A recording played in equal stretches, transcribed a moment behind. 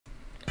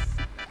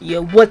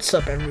Yo, what's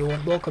up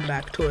everyone? Welcome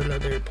back to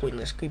another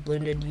pointless Creep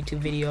Limited YouTube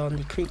video on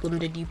the Creep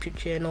Limited YouTube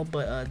channel.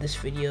 But this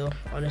video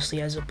honestly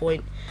has a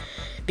point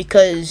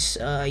because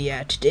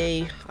yeah,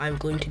 today I'm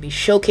going to be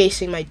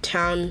showcasing my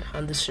town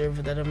on the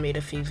server that I've made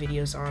a few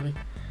videos on.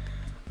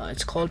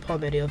 It's called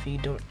Palmetto. If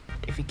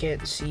you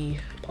can't see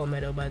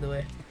Palmetto, by the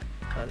way,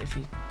 if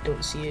you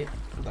don't see it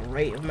on the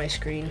right of my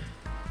screen,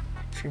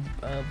 if you're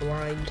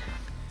blind,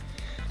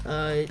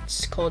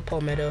 it's called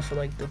Palmetto for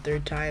like the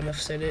third time I've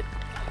said it.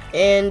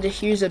 And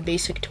here's a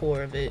basic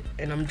tour of it,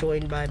 and I'm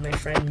joined by my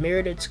friend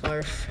Merited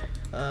Scarf.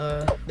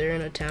 They're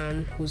in a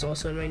town who's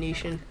also in my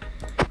nation.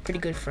 Pretty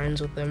good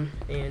friends with them,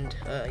 and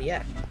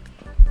yeah.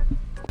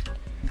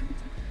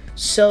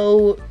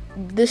 So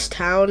this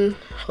town,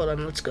 hold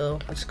on, let's go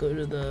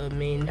to the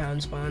main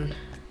town spawn.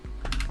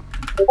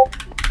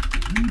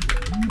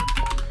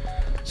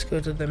 Let's go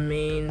to the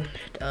main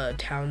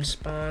town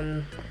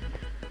spawn,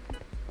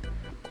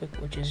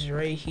 which is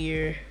right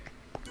here.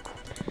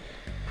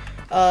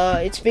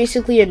 It's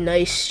basically a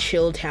nice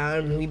chill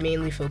town. We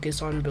mainly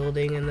focus on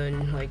building and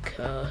then like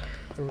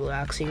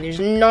relaxing. There's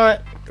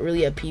not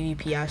really a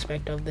PvP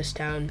aspect of this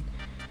town,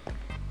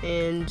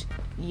 and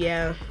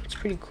yeah, it's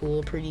pretty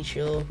cool, pretty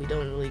chill. We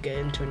don't really get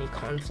into any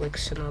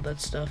conflicts and all that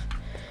stuff.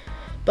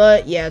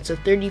 But yeah, it's a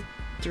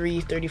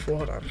 34,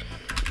 hold on,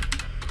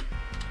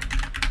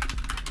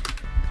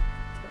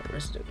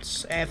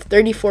 residents. I have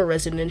 34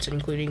 residents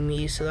including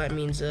me, so that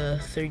means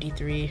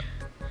 33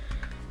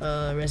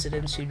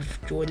 residents who've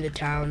joined the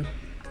town.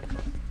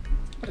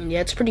 And yeah,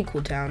 it's a pretty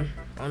cool town,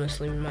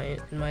 honestly, in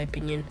my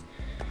opinion,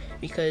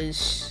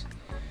 because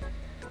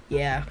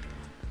yeah,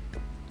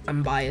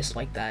 I'm biased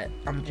like that.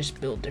 I'm just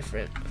built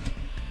different.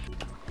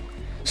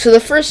 So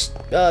the first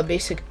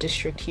basic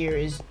district here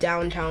is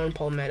downtown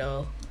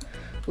Palmetto,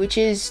 which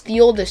is the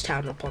oldest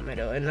town of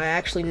Palmetto, and I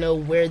actually know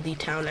where the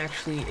town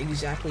actually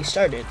exactly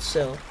started.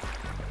 So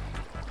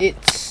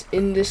it's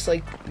in this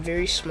like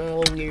very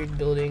small weird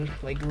building,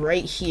 like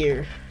right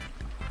here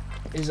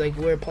is like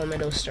where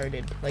Palmetto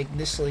started, like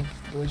this like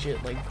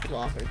legit like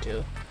block or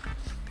two.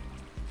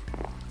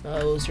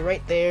 It was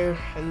right there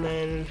and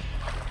then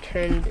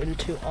turned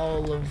into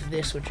all of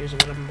this, which is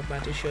what I'm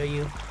about to show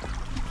you.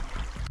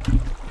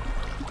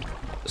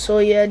 So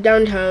yeah,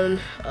 downtown,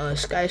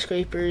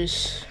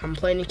 skyscrapers. I'm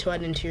planning to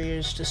add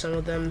interiors to some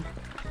of them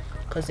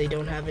because they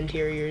don't have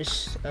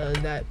interiors.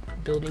 That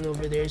building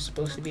over there is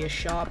supposed to be a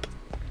shop.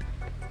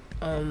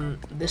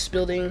 This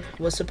building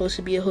was supposed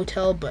to be a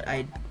hotel, but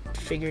I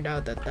figured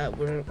out that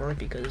wouldn't work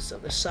because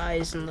of the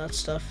size and that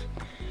stuff.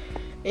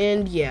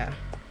 And yeah,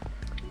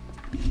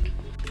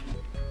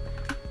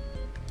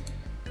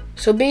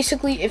 so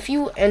basically if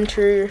you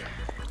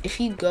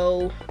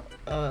go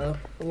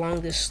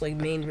along this like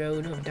main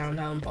road of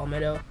downtown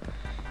Palmetto,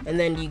 and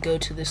then you go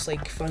to this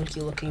like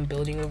funky looking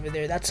building over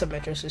there, that's a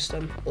metro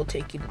system. It'll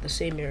take you to the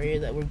same area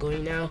that we're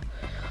going now.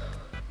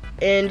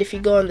 And if you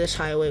go on this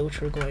highway,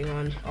 which we're going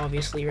on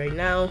obviously right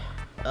now,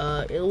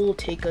 it will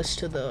take us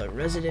to the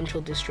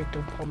residential district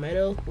of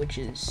Palmetto, which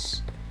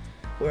is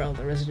where all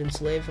the residents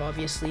live,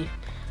 obviously.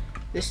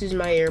 This is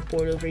my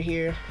airport over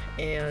here,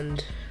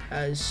 and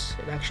it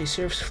actually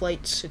serves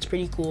flights. It's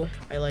pretty cool.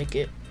 I like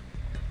it.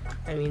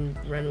 I mean,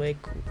 runway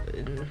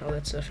and all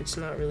that stuff. It's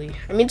not really,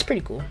 I mean, it's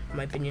pretty cool in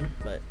my opinion,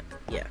 but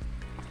yeah.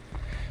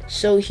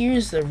 So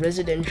here's the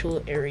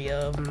residential area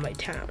of my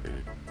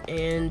town,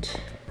 and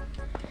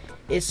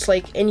it's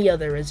like any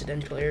other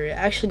residential area.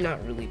 Actually,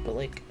 not really, but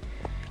like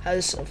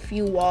has a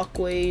few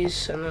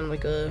walkways and then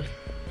like a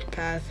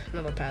path,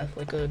 not a path,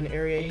 like an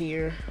area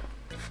here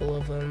full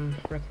of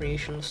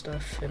recreational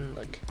stuff and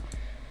like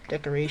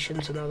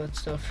decorations and all that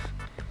stuff.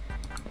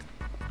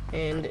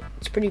 And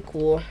it's pretty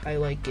cool. I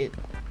like it.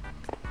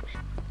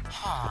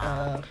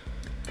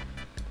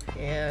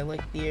 Yeah, I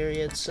like the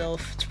area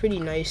itself. It's pretty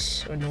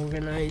nice and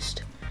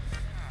organized.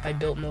 I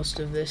built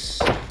most of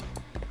this. I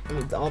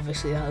mean,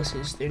 obviously the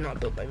houses, they're not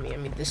built by me. I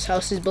mean, this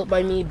house is built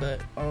by me, but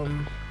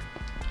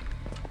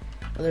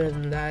other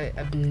than that,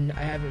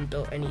 I haven't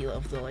built any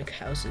of the like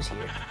houses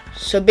here.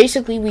 So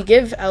basically, we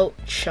give out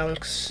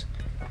chunks,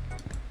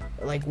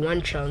 like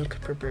one chunk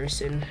per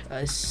person,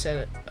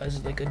 set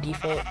as like a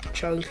default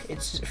chunk.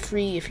 It's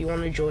free if you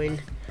want to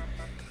join.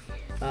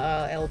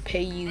 I'll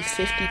pay you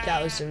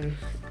 50,000,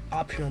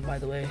 optional by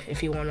the way,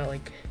 if you want to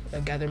like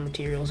gather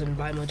materials and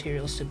buy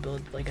materials to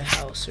build like a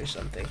house or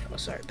something. Oh,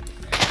 sorry.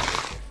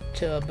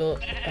 To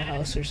build a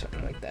house or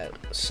something like that.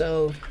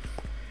 So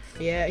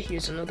yeah,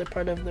 here's another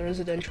part of the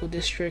residential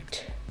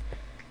district.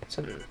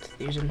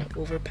 There's an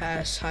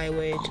overpass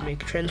highway to make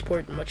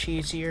transport much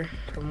easier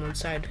from one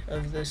side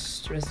of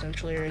this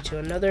residential area to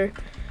another.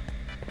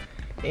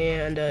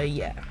 And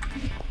yeah,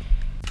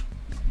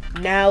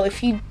 now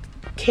if you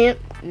can't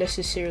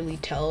necessarily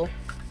tell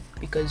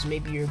because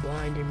maybe you're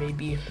blind or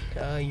maybe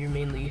you're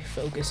mainly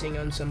focusing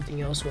on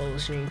something else while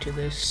listening to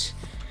this,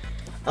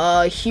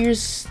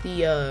 here's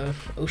the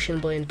Ocean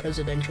Blend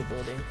presidential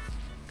building.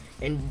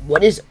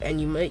 And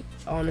you might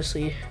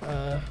honestly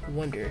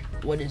wonder,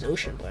 what is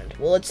Ocean Blend?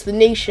 Well, it's the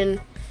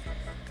nation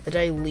that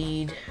I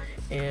lead,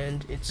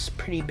 and it's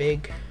pretty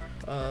big.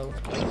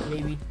 like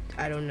maybe,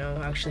 I don't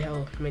know actually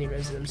how many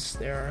residents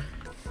there are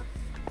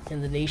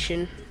in the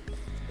nation,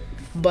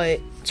 but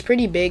it's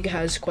pretty big,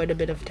 has quite a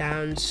bit of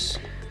towns.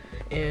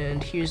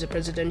 And here's a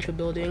presidential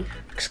building,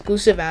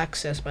 exclusive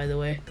access, by the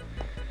way.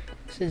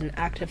 This is an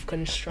active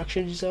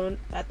construction zone.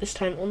 At this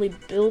time, only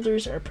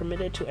builders are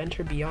permitted to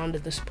enter beyond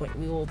at this point.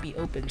 We will be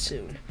open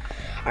soon.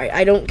 Alright,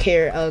 I don't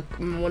care.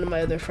 One of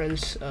my other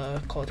friends,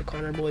 called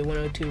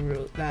ConnorBoy102,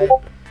 wrote that.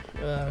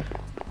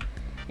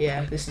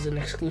 Yeah, this is an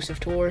exclusive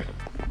tour.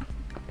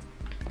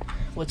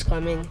 What's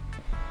coming?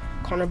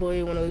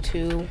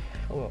 ConnorBoy102,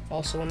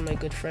 also one of my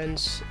good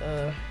friends.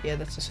 Yeah,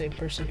 that's the same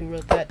person who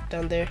wrote that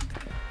down there.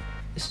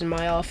 This is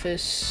my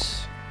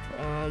office.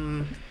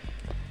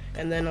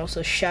 And then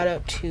also shout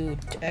out to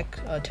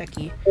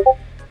Techie.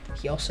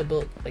 He also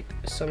built like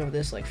some of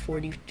this, like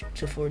 40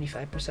 to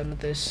 45% of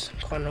this.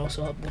 Connor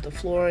also helped with the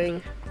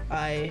flooring.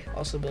 I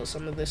also built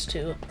some of this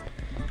too.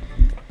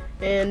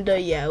 And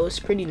yeah, it was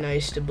pretty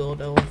nice to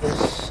build all of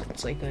this.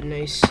 It's like a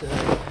nice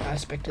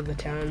aspect of the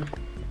town.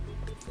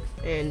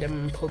 And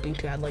I'm hoping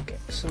to add like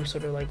some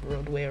sort of like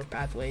roadway or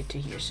pathway to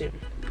here soon.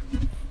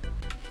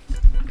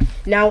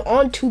 Now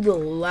on to the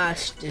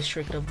last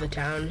district of the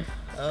town.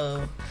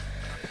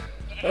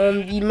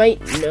 You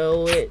might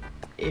know it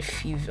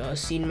if you've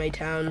seen my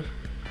town,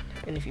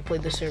 and if you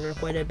played the server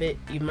quite a bit,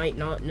 you might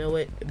not know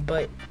it,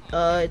 but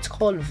it's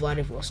called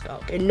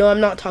Vladivostok. And no, I'm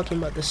not talking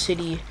about the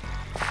city,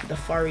 the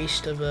far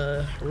east of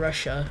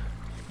Russia,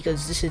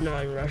 because this is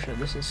not in Russia.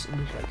 This is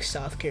in like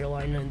South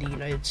Carolina in the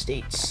United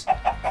States.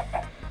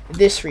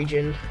 This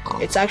region,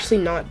 it's actually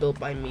not built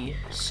by me.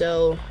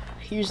 So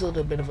here's a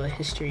little bit of a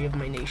history of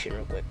my nation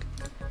real quick.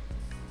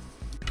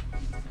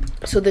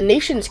 So the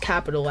nation's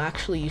capital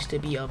actually used to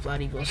be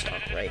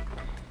Vladivostok, right?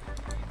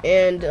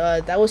 And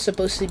that was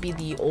supposed to be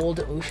the old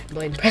Ocean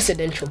Line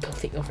presidential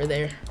building over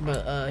there,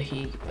 but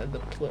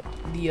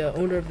the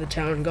owner of the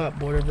town got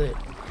bored of it,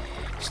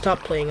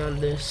 stopped playing on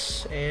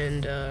this,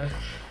 and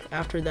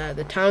after that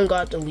the town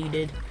got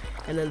deleted,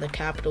 and then the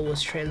capital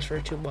was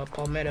transferred to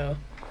Palmetto,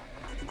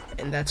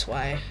 and that's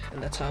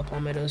how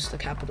Palmetto is the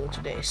capital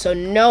today. So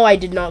no, I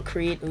did not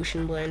create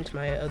Ocean Blend.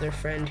 My other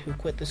friend who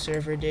quit the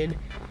server did,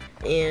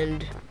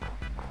 and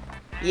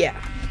yeah.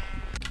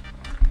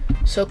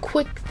 So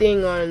quick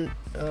thing on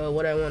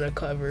what I want to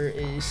cover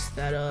is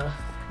that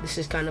this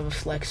is kind of a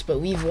flex, but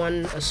we've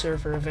won a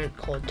server event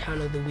called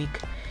Town of the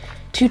Week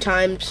 2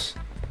 times.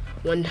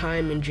 One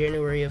time in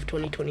January of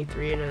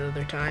 2023 and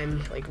another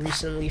time like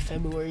recently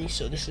February.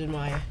 So this is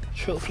my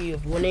trophy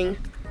of winning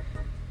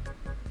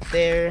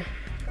there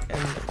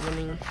and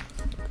winning,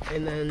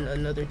 and then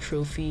another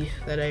trophy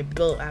that I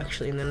built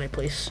actually, and then I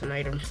placed an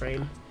item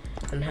frame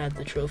and had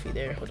the trophy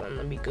there. Hold on,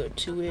 let me go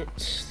to it.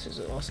 This is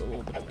also a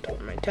little bit of a tour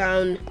of my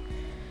town.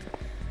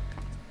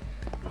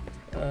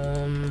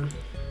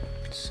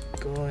 It's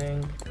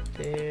going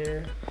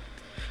there.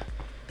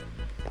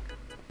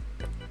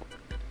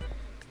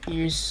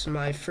 Here's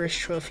my first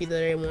trophy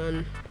that I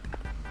won.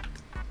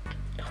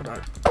 Hold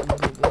on,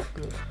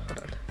 move.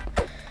 Hold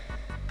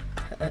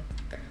on.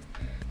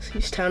 So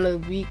here's Town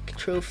of the Week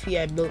trophy.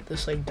 I built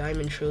this like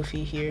diamond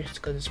trophy here. It's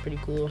because it's pretty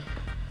cool.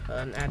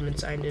 An admin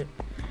signed it.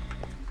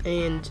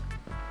 And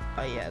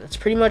yeah, that's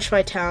pretty much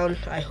my town.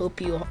 I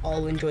hope you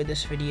all enjoyed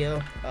this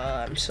video.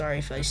 I'm sorry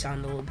if I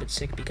sound a little bit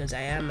sick, because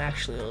I am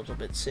actually a little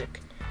bit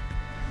sick.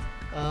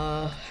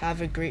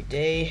 Have a great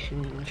day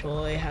and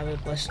enjoy. Have a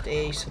blessed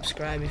day.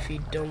 Subscribe if you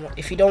don't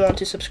want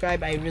to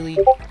subscribe. It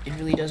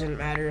really doesn't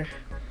matter.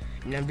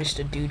 And I'm just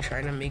a dude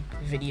trying to make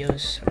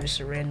videos. I'm just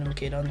a random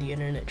kid on the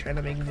internet trying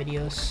to make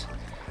videos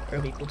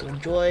for people to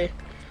enjoy.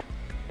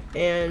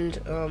 And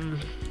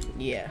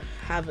yeah,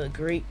 have a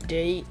great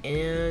day,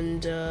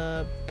 and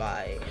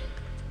bye.